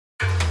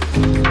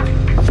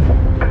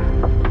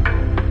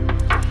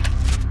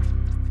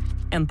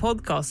En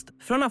podcast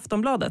från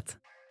Aftonbladet.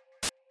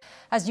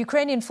 As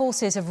Ukrainian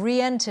forces have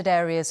re-entered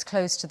areas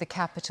close to the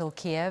capital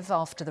Kiev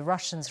after the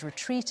Russians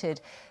retreated,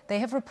 they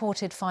have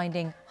reported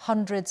finding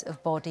hundreds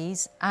of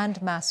bodies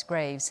and mass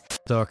graves.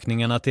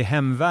 Ökningarna till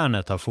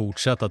hemvärnet har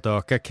fortsatt att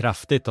öka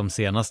kraftigt de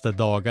senaste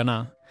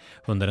dagarna.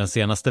 Under den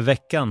senaste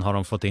veckan har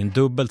de fått in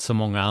dubbelt så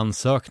många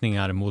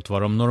ansökningar mot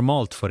vad de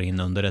normalt får in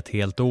under ett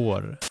helt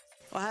år.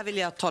 Och här vill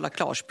jag tala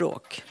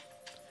klarspråk.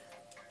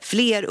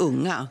 Fler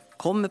unga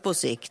kommer på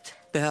sikt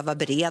behöva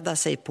bereda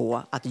sig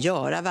på att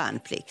göra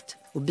värnplikt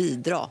och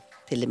bidra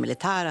till det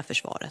militära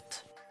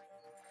försvaret.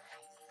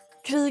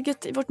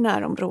 Kriget i vårt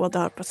närområde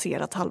har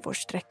passerat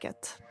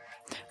halvårsstrecket.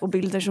 Och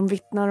bilder som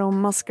vittnar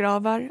om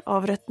massgravar,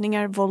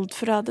 avrättningar, våld,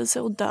 förödelse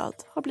och död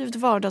har blivit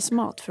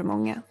vardagsmat för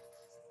många.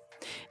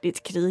 Det är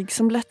ett krig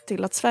som lett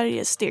till att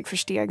Sverige steg för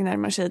steg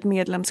närmar sig ett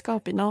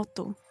medlemskap i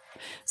Nato.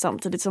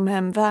 Samtidigt som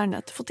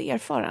hemvärnet fått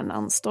erfara en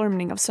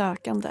anstormning av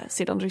sökande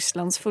sedan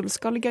Rysslands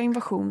fullskaliga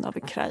invasion av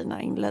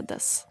Ukraina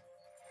inleddes.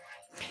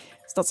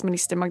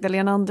 Statsminister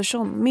Magdalena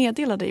Andersson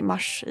meddelade i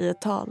mars i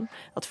ett tal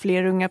att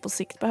fler unga på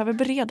sikt behöver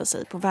bereda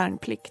sig på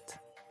värnplikt.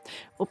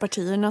 Och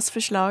partiernas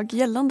förslag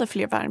gällande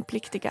fler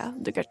värnpliktiga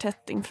duggar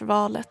tätt inför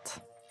valet.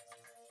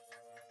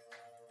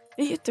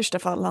 I yttersta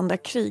fall handlar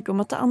krig om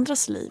att ta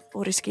andras liv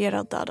och riskera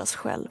att dödas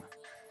själv.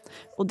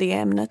 Och det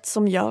är ämnet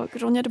som jag,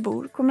 Ronja de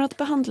Boer, kommer att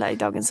behandla i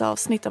dagens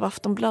avsnitt av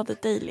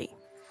Aftonbladet Daily.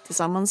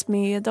 Tillsammans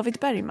med David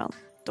Bergman,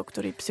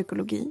 doktor i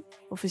psykologi,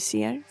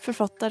 officer,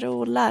 författare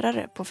och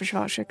lärare på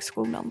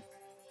Försvarshögskolan.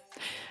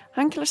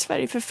 Han kallar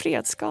Sverige för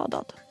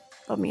fredsskadad.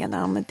 Vad menar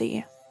han med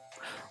det?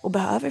 Och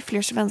behöver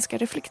fler svenskar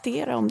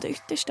reflektera om det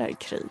yttersta i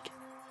krig?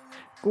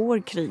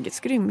 Går krigets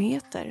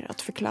grymheter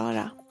att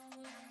förklara?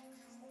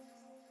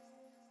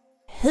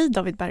 Hej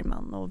David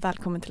Bergman och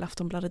välkommen till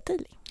Aftonbladet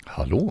Daily.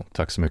 Hallå,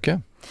 tack så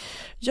mycket.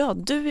 Ja,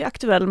 du är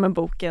aktuell med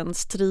boken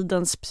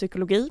Stridens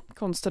psykologi,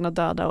 konsten att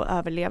döda och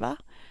överleva.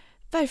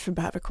 Varför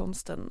behöver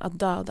konsten att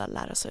döda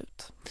läras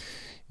ut?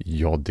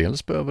 Ja,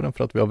 dels behöver den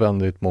för att vi har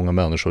väldigt många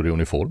människor i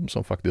uniform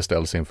som faktiskt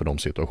ställs inför de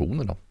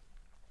situationerna.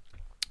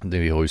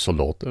 Vi har ju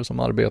soldater som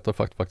arbetar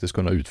för att faktiskt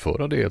kunna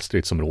utföra det i ett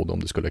stridsområde om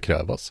det skulle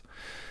krävas.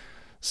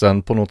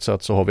 Sen på något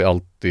sätt så har vi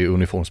alltid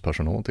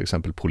uniformspersonal, till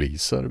exempel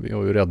poliser, vi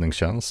har ju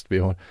räddningstjänst, vi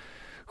har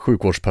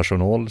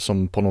sjukvårdspersonal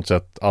som på något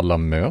sätt alla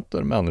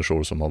möter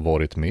människor som har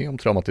varit med om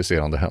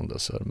traumatiserande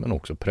händelser, men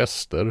också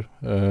präster,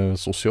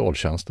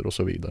 socialtjänster och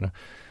så vidare,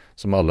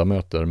 som alla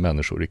möter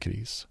människor i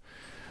kris.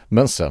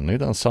 Men sen är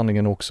den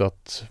sanningen också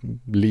att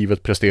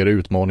livet presterar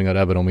utmaningar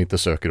även om vi inte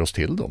söker oss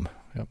till dem.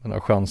 Jag menar,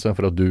 chansen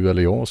för att du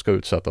eller jag ska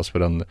utsättas för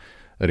en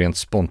rent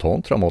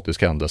spontan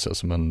traumatisk händelse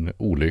som en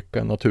olycka,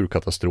 en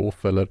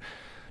naturkatastrof eller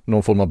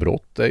någon form av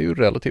brott är ju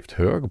relativt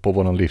hög på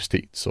vår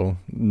livstid. Så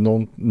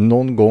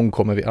någon gång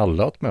kommer vi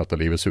alla att möta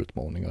livets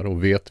utmaningar,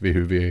 och vet vi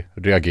hur vi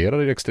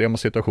reagerar i extrema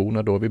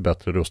situationer, då är vi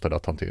bättre rustade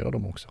att hantera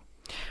dem också.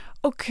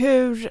 Och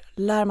hur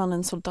lär man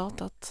en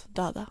soldat att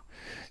döda?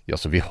 Ja,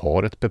 så vi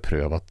har ett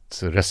beprövat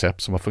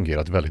recept som har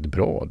fungerat väldigt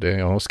bra. Det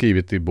jag har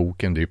skrivit i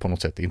boken, det är på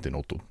något sätt inte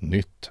något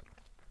nytt.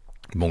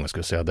 Många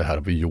skulle säga att det här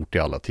har vi gjort i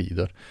alla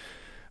tider.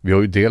 Vi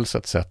har ju dels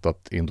ett sätt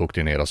att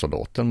indoktrinera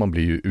soldaten. Man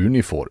blir ju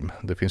uniform.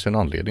 Det finns en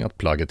anledning att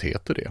plagget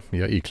heter det.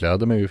 Jag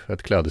ikläder mig ju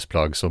ett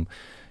klädesplagg som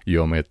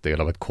gör mig ett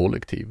del av ett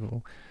kollektiv.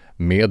 Och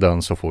med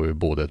den så får vi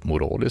både ett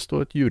moraliskt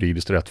och ett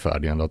juridiskt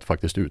rättfärdigande att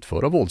faktiskt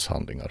utföra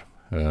våldshandlingar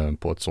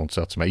på ett sådant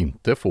sätt som jag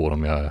inte får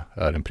om jag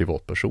är en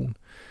privatperson.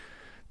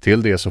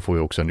 Till det så får vi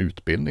också en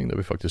utbildning där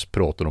vi faktiskt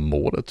pratar om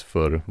målet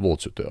för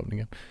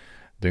våldsutövningen.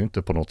 Det är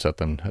inte på något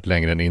sätt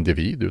längre en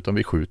individ, utan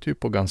vi skjuter ju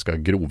på ganska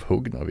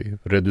grovhuggna. Vi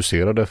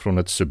reducerar det från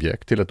ett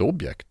subjekt till ett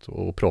objekt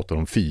och pratar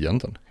om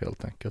fienden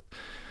helt enkelt.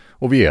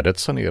 Och vi är ett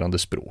sanerande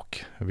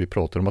språk. Vi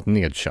pratar om att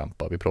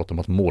nedkämpa, vi pratar om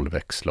att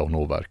målväxla och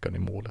nå verkan i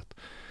målet.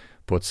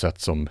 På ett sätt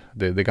som,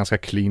 det är ganska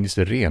kliniskt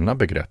rena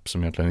begrepp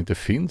som egentligen inte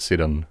finns i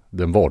den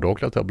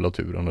vardagliga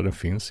tabulaturen, och den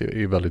finns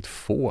i väldigt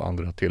få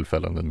andra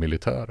tillfällen än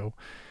militära. Och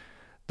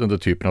den där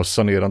typen av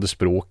sanerande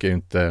språk är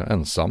inte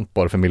ensamt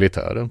bara för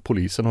militären.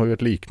 Polisen har ju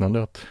ett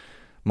liknande, att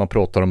man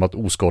pratar om att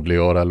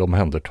oskadliggöra eller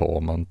omhänderta.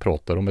 Man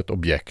pratar om ett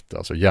objekt,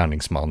 alltså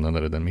gärningsmannen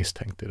eller den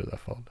misstänkte i det där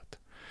fallet.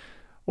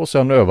 Och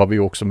sen övar vi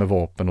också med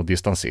vapen och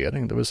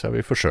distansering. Det vill säga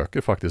vi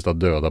försöker faktiskt att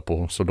döda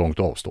på så långt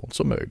avstånd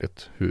som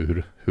möjligt.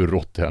 Hur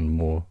rått det än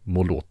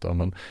må låta.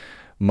 Men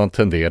man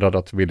tenderar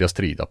att vilja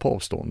strida på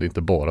avstånd.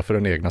 Inte bara för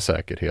den egna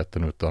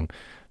säkerheten, utan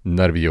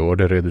när vi gör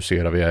det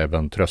reducerar vi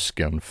även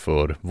tröskeln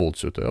för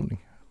våldsutövning.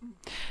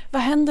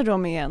 Vad händer då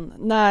med en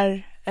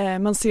när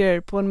man ser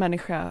på en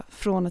människa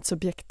från ett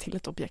subjekt till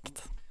ett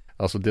objekt?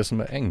 Alltså det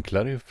som är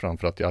enklare är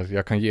framför att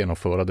jag kan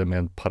genomföra det med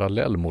en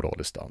parallell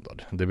moralisk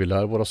standard. Det vi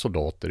lär våra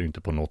soldater är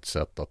inte på något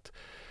sätt att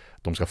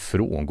de ska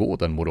frångå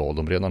den moral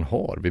de redan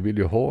har. Vi vill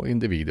ju ha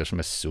individer som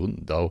är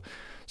sunda och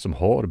som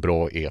har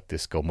bra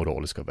etiska och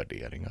moraliska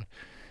värderingar.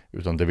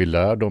 Utan det vi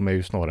lär dem är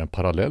ju snarare en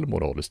parallell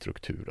moralisk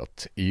struktur.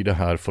 Att i det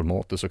här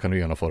formatet så kan du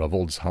genomföra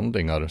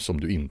våldshandlingar som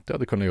du inte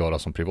hade kunnat göra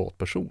som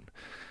privatperson.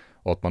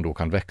 Och att man då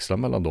kan växla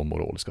mellan de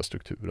moraliska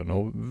strukturerna.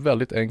 Och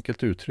väldigt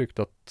enkelt uttryckt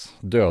att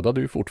döda är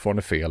ju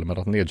fortfarande fel, men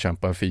att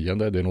nedkämpa en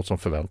fiende, det är något som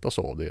förväntas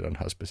av det i den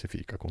här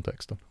specifika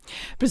kontexten.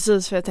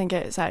 Precis, för jag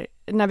tänker så här,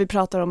 när vi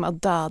pratar om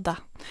att döda,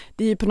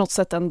 det är ju på något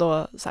sätt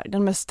ändå så här,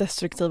 den mest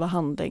destruktiva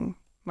handling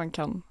man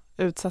kan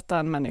utsätta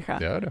en människa.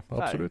 Det är det,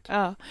 absolut.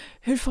 Ja.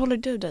 Hur förhåller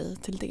du dig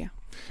till det?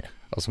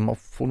 Alltså man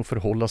får nog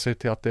förhålla sig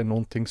till att det är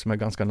någonting som är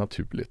ganska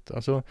naturligt.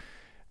 Alltså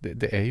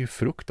det är ju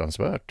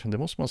fruktansvärt, det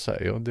måste man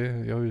säga.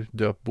 Jag har ju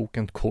döpt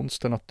boken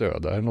Konsten att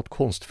döda. Är det något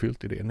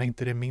konstfyllt i det? Nej,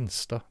 inte det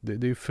minsta. Det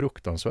är ju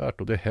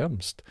fruktansvärt och det är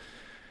hemskt.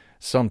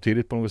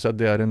 Samtidigt på något sätt,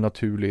 det är en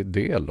naturlig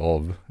del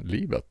av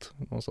livet.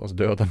 Någonstans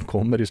döden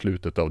kommer i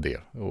slutet av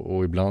det.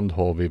 Och ibland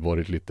har vi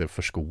varit lite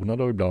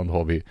förskonade och ibland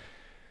har vi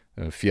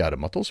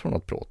fjärmat oss från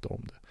att prata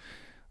om det.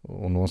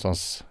 Och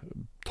någonstans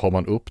tar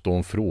man upp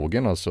de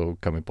frågorna så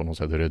kan vi på något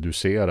sätt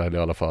reducera eller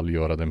i alla fall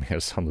göra det mer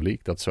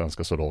sannolikt att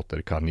svenska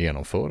soldater kan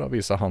genomföra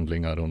vissa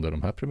handlingar under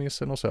de här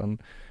premisserna och sen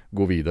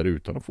gå vidare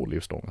utan att få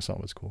livslånga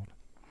samvetskval.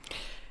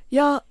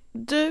 Ja,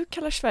 du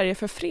kallar Sverige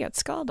för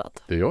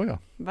fredsskadat. Det gör jag.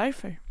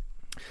 Varför?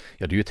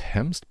 Ja, det är ju ett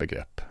hemskt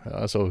begrepp.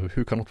 Alltså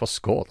hur kan något vara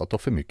skadat av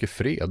för mycket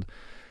fred?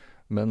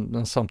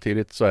 Men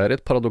samtidigt så är det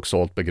ett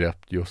paradoxalt begrepp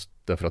just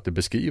därför att det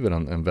beskriver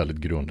en väldigt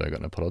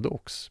grundläggande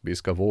paradox. Vi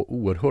ska vara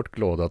oerhört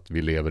glada att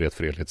vi lever i ett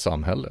fredligt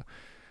samhälle.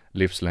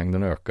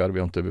 Livslängden ökar, vi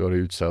har inte varit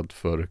utsatt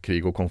för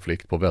krig och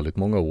konflikt på väldigt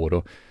många år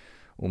och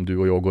om du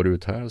och jag går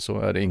ut här så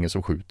är det ingen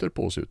som skjuter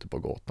på oss ute på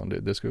gatan.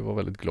 Det ska vi vara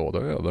väldigt glada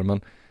över,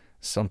 men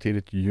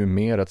samtidigt ju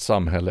mer ett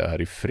samhälle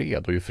är i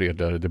fred och ju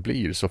fredligare det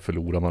blir så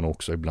förlorar man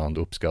också ibland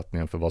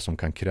uppskattningen för vad som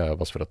kan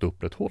krävas för att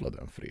upprätthålla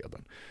den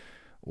freden.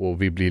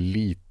 Och vi blir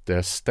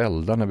lite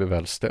ställda när vi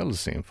väl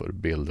ställs inför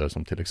bilder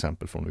som till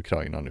exempel från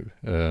Ukraina nu.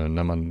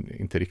 När man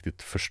inte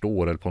riktigt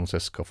förstår eller på något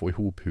sätt ska få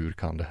ihop hur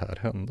kan det här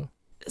hända.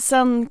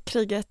 Sen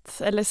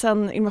kriget, eller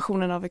sen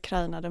invasionen av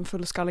Ukraina, den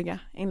fullskaliga,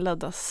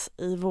 inleddes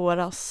i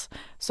våras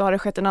så har det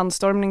skett en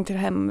anstormning till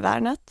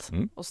hemvärnet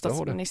och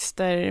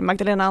statsminister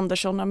Magdalena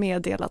Andersson har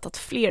meddelat att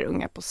fler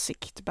unga på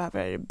sikt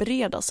behöver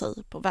bereda sig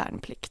på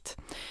värnplikt.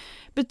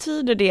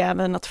 Betyder det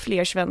även att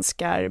fler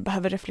svenskar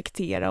behöver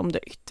reflektera om det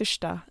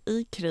yttersta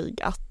i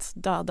krig, att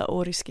döda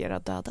och riskera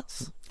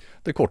dödas?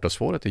 Det korta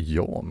svaret är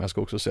ja, men jag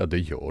ska också säga att det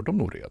gör de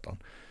nog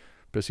redan.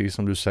 Precis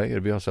som du säger,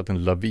 vi har sett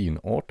en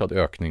lavinartad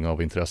ökning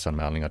av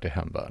intresseanmälningar till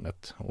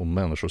hemvärnet och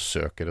människor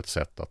söker ett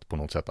sätt att på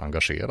något sätt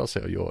engagera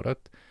sig och göra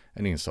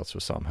en insats för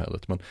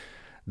samhället. Men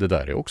det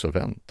där är också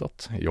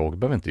väntat. Jag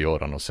behöver inte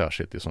göra något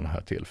särskilt i sådana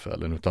här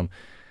tillfällen utan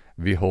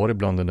vi har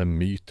ibland den där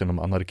myten om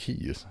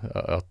anarki,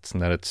 att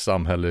när ett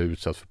samhälle är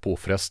utsatt för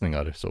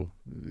påfrestningar så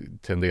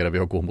tenderar vi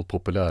att gå mot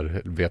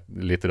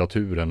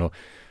populärlitteraturen och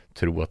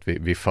tro att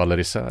vi faller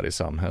isär i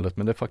samhället.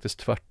 Men det är faktiskt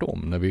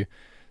tvärtom. När vi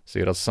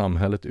ser att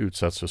samhället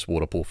utsätts för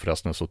svåra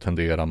påfrestningar så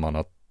tenderar man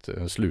att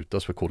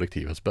slutas för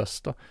kollektivets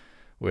bästa.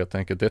 Och jag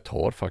tänker att det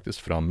tar faktiskt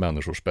fram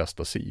människors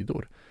bästa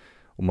sidor.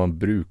 Och man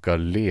brukar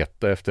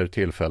leta efter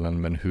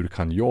tillfällen, men hur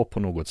kan jag på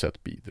något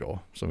sätt bidra?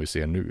 Som vi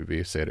ser nu,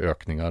 vi ser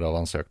ökningar av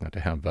ansökningar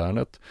till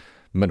hemvärnet,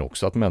 men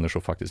också att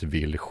människor faktiskt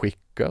vill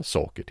skicka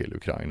saker till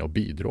Ukraina och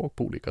bidra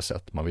på olika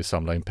sätt. Man vill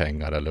samla in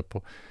pengar eller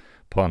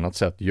på annat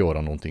sätt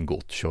göra någonting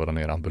gott, köra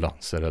ner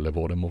ambulanser eller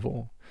vad det må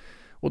vara.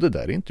 Och det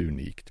där är inte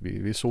unikt.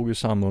 Vi såg ju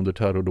samma under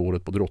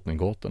terrordådet på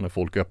Drottninggatan när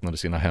folk öppnade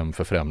sina hem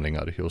för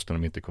främlingar just när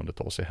de inte kunde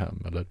ta sig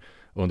hem. Eller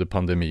under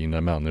pandemin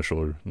när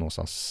människor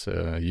någonstans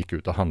gick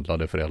ut och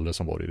handlade för äldre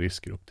som var i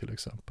riskgrupp till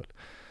exempel.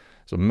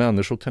 Så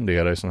människor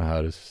tenderar i sådana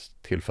här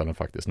tillfällen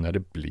faktiskt när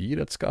det blir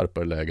ett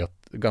skarpare läge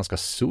att ganska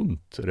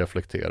sunt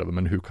reflektera.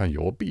 Men hur kan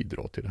jag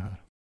bidra till det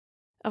här?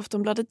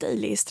 Aftonbladet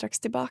Daily är strax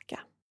tillbaka.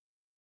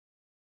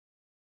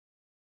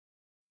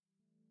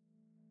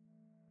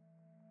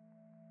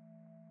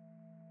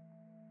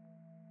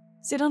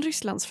 Sedan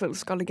Rysslands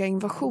fullskaliga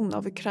invasion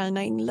av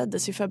Ukraina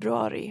inleddes i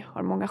februari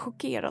har många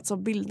chockerats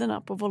av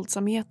bilderna på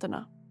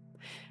våldsamheterna.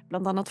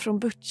 Bland annat från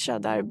Butcha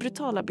där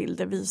brutala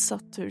bilder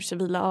visat hur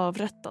civila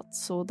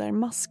avrättats och där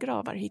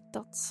massgravar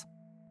hittats.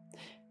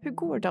 Hur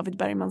går David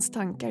Bergmans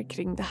tankar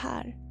kring det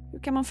här? Hur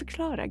kan man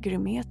förklara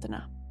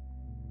grymheterna?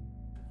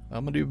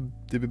 Ja, men det är ju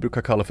det vi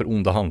brukar kalla för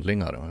onda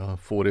handlingar. Jag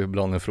får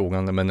ibland en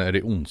fråga, men är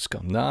det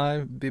ondska?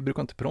 Nej, vi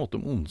brukar inte prata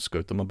om ondska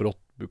utan man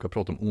brukar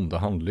prata om onda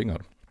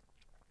handlingar.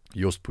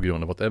 Just på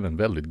grund av att även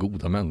väldigt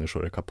goda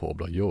människor är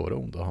kapabla att göra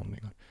onda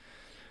handlingar.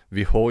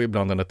 Vi har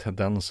ibland den här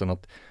tendensen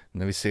att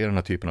när vi ser den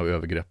här typen av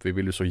övergrepp, vi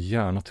vill ju så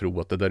gärna tro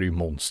att det där är ju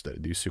monster,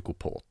 det är ju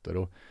psykopater.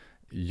 Och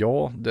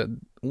ja,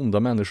 onda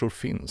människor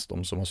finns,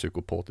 de som har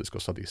psykopatiska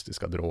och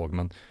sadistiska drag,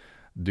 men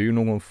det är ju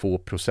någon få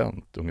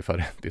procent, ungefär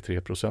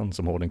 1-3%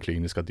 som har den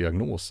kliniska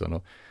diagnosen.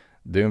 Och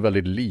det är en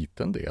väldigt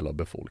liten del av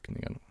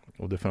befolkningen.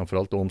 Och det är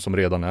framförallt de som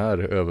redan är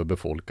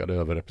överbefolkade,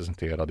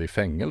 överrepresenterade i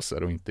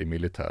fängelser och inte i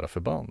militära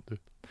förband.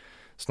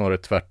 Snarare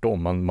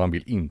tvärtom, man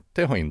vill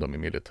inte ha in dem i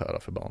militära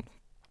förband.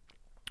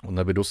 Och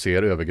när vi då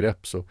ser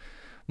övergrepp så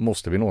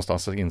måste vi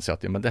någonstans inse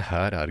att men det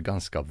här är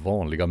ganska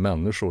vanliga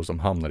människor som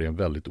hamnar i en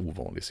väldigt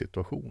ovanlig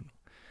situation.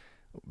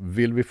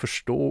 Vill vi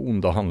förstå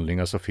onda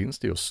handlingar så finns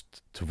det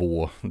just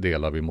 2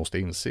 delar vi måste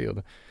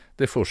inse.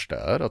 Det första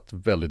är att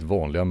väldigt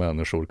vanliga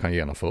människor kan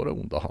genomföra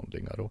onda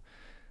handlingar.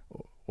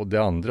 Och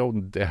det andra, och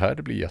det här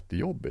blir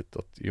jättejobbigt,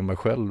 att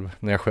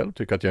när jag själv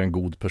tycker att jag är en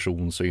god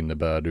person så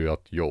innebär det ju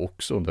att jag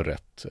också under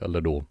rätt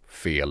eller då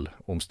fel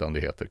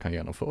omständigheter kan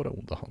genomföra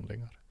onda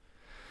handlingar.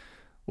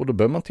 Och då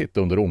bör man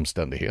titta under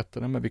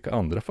omständigheterna, men vilka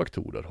andra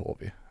faktorer har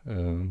vi?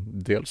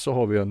 Dels så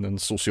har vi en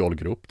social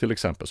grupp till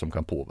exempel som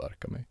kan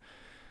påverka mig.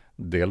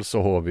 Dels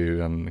så har vi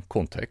ju en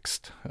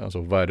kontext,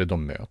 alltså vad är det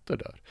de möter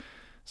där?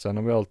 Sen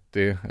har vi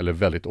alltid, eller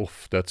väldigt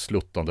ofta, ett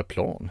sluttande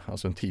plan,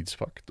 alltså en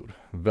tidsfaktor.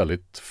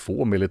 Väldigt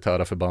få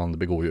militära förband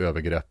begår ju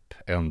övergrepp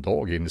en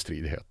dag in i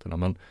stridigheterna,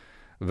 men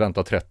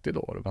vänta 30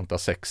 dagar, vänta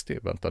 60,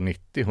 vänta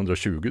 90,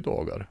 120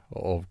 dagar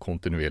av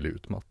kontinuerlig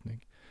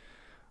utmattning.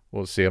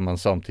 Och ser man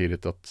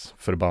samtidigt att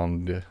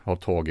förband har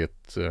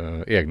tagit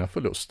egna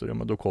förluster, ja,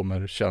 men då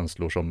kommer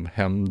känslor som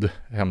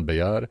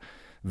hämndbegär,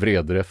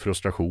 vrede,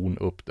 frustration,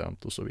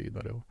 uppdämt och så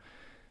vidare. Och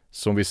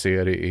som vi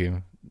ser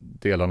i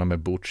delarna med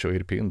Butch och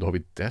Irpin, då har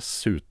vi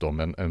dessutom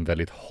en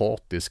väldigt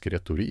hatisk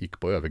retorik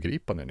på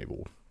övergripande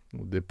nivå.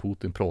 Och det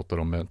Putin pratar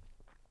om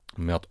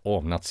med att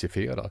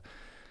avnazifiera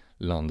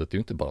landet är ju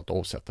inte bara att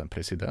avsätta en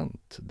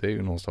president. Det är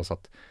ju någonstans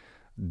att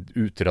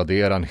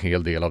utradera en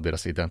hel del av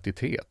deras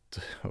identitet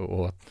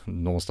och att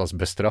någonstans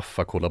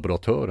bestraffa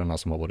kollaboratörerna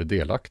som har varit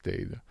delaktiga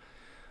i det.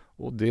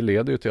 Och det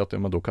leder ju till att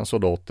då kan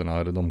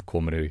soldaterna, de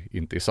kommer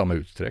inte i samma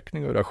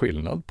utsträckning att göra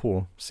skillnad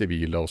på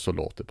civila och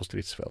soldater på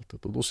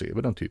stridsfältet. Och då ser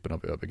vi den typen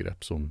av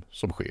övergrepp som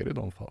sker i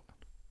de fallen.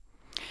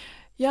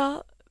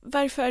 Ja,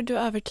 varför är du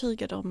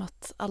övertygad om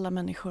att alla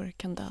människor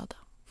kan döda?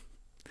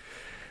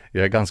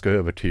 Jag är ganska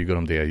övertygad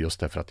om det just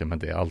därför att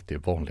det är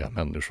alltid vanliga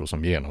människor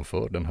som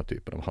genomför den här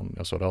typen av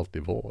handlingar. Så har det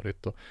alltid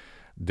varit. Och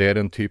det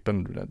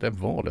är den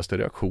vanligaste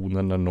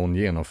reaktionen när någon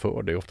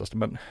genomför det oftast.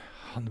 Men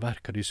han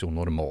verkade ju så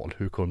normal.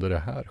 Hur kunde det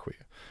här ske?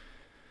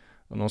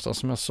 Och någonstans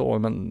som jag sa,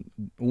 men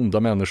onda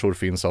människor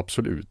finns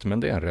absolut. Men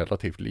det är en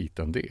relativt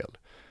liten del.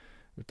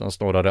 Utan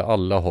snarare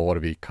alla har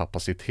vi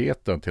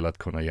kapaciteten till att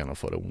kunna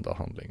genomföra onda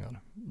handlingar.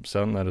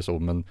 Sen är det så,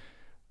 men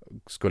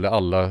skulle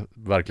alla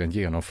verkligen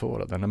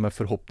genomföra det? Nej, men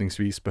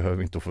förhoppningsvis behöver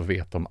vi inte få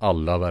veta om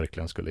alla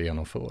verkligen skulle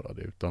genomföra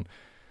det. Utan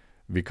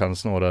vi kan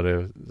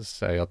snarare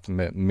säga att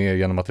mer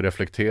genom att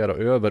reflektera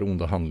över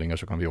onda handlingar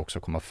så kan vi också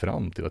komma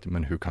fram till att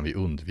men hur kan vi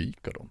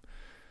undvika dem?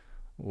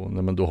 Och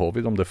men då har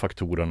vi de där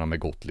faktorerna med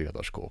gott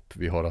ledarskap.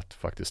 Vi har att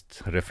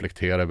faktiskt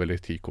reflektera över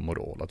etik och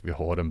moral. Att vi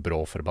har en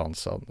bra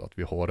förbandsanda. Att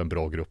vi har en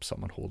bra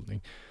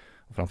gruppsammanhållning.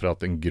 Och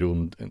framförallt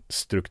en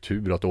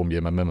struktur att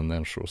omge med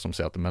människor som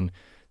säger att men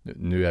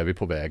nu är vi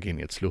på väg in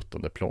i ett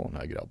sluttande plan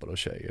här, grabbar och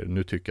tjejer.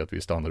 Nu tycker jag att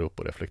vi stannar upp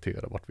och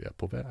reflekterar vart vi är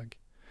på väg.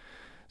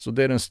 Så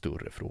det är den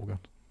större frågan.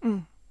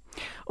 Mm.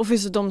 Och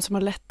finns det de som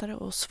har lättare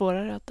och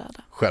svårare att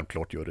döda?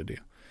 Självklart gör det.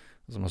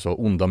 Som jag sa,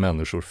 onda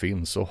människor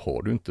finns, så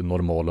har du inte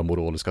normala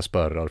moraliska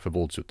spärrar för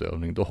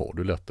våldsutövning, då har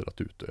du lättare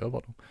att utöva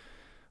dem.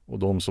 Och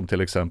de som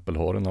till exempel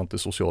har en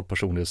antisocial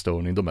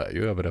personlighetsstörning, de är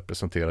ju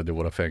överrepresenterade i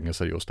våra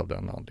fängelser just av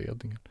den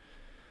anledningen.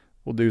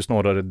 Och det är ju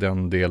snarare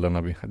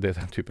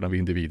den typen av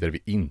individer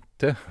vi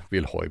inte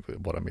vill ha i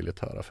våra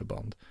militära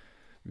förband.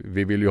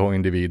 Vi vill ju ha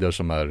individer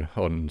som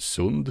har en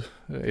sund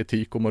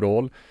etik och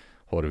moral,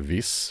 har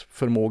viss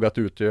förmåga att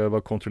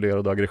utöva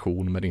kontrollerad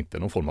aggression, men inte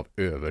någon form av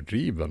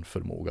överdriven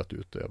förmåga att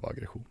utöva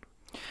aggression.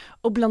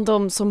 Och bland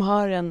de som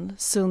har en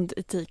sund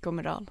etik och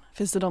moral,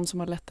 finns det de som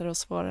har lättare och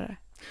svårare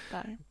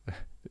där?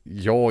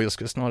 Ja, jag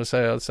skulle snarare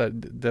säga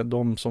att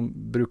de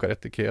som brukar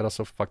etikeras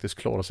och faktiskt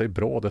klara sig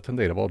bra, det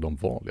tenderar att vara de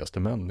vanligaste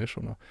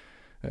människorna.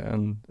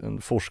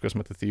 En forskare som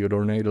heter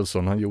Theodore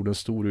Nadelson, han gjorde en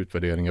stor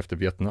utvärdering efter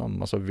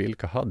Vietnam. Alltså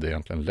vilka hade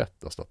egentligen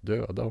lättast att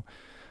döda?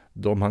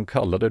 De han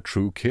kallade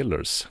true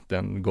killers,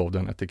 gav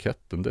den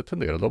etiketten, det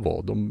tenderade att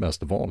vara de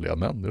mest vanliga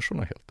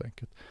människorna helt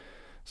enkelt.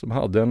 Som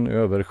hade en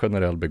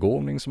övergenerell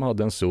begåvning, som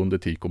hade en sund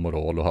etik och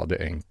moral och hade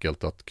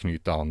enkelt att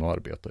knyta an och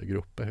arbeta i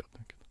grupper helt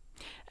enkelt.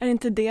 Är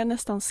inte det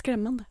nästan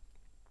skrämmande?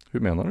 Hur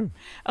menar du?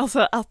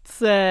 Alltså att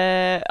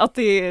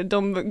det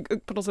är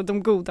på något sätt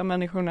de goda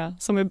människorna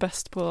som är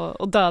bäst på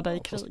att döda i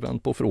krig. Fast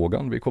vänd på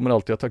frågan. Vi kommer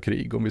alltid att ha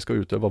krig om vi ska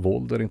utöva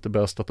våld. Är det inte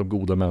bäst att de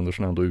goda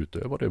människorna ändå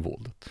utövar det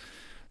våldet?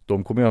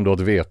 De kommer ju ändå att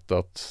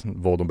veta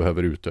vad de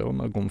behöver utöva,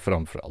 men de kommer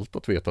framförallt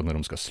att veta när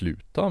de ska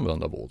sluta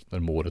använda våld, när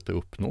målet är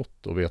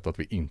uppnått, och veta att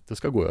vi inte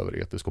ska gå över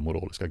etiska och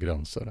moraliska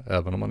gränser,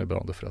 även om man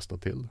ibland är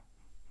frestad till.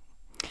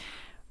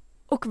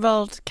 Och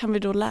vad kan vi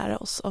då lära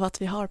oss av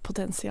att vi har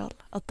potential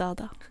att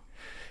döda?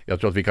 Jag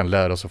tror att vi kan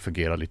lära oss att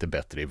fungera lite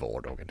bättre i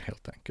vardagen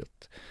helt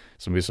enkelt.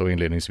 Som vi sa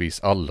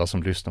inledningsvis, alla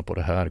som lyssnar på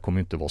det här kommer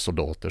inte vara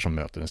soldater som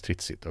möter en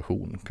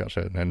stridssituation.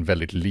 Kanske en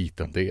väldigt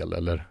liten del,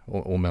 eller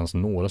om ens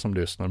några som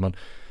lyssnar, men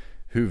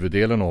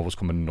huvuddelen av oss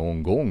kommer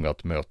någon gång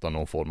att möta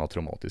någon form av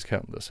traumatisk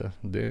händelse.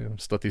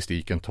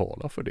 Statistiken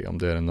talar för det. Om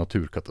det är en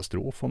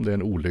naturkatastrof, om det är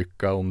en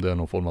olycka, om det är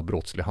någon form av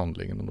brottslig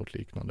handling eller något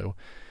liknande. Och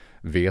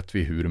vet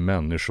vi hur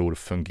människor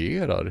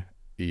fungerar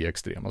i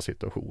extrema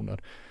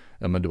situationer,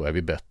 ja, men då är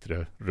vi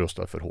bättre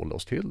rustade för att förhålla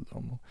oss till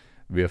dem.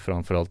 Vi är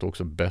framförallt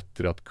också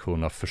bättre att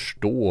kunna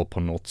förstå på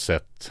något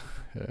sätt,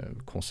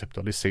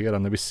 konceptualisera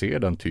när vi ser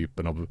den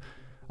typen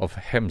av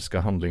hemska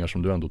handlingar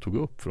som du ändå tog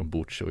upp från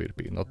Butch och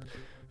Irpin. Att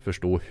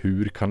förstå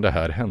hur kan det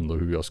här hända och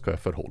hur jag ska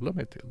förhålla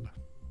mig till det.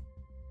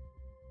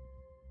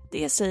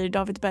 Det säger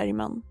David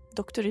Bergman,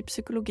 doktor i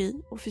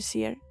psykologi,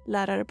 officer,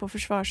 lärare på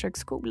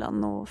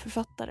Försvarshögskolan och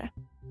författare.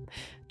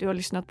 Du har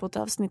lyssnat på ett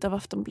avsnitt av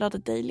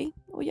Aftonbladet Daily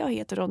och jag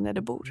heter Ronja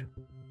de Boer.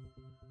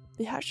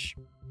 Vi hörs.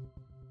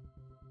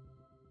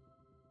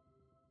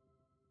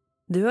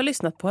 Du har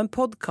lyssnat på en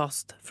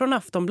podcast från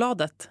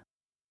Aftonbladet.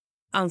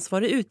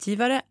 Ansvarig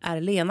utgivare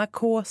är Lena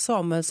K.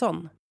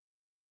 Samuelsson.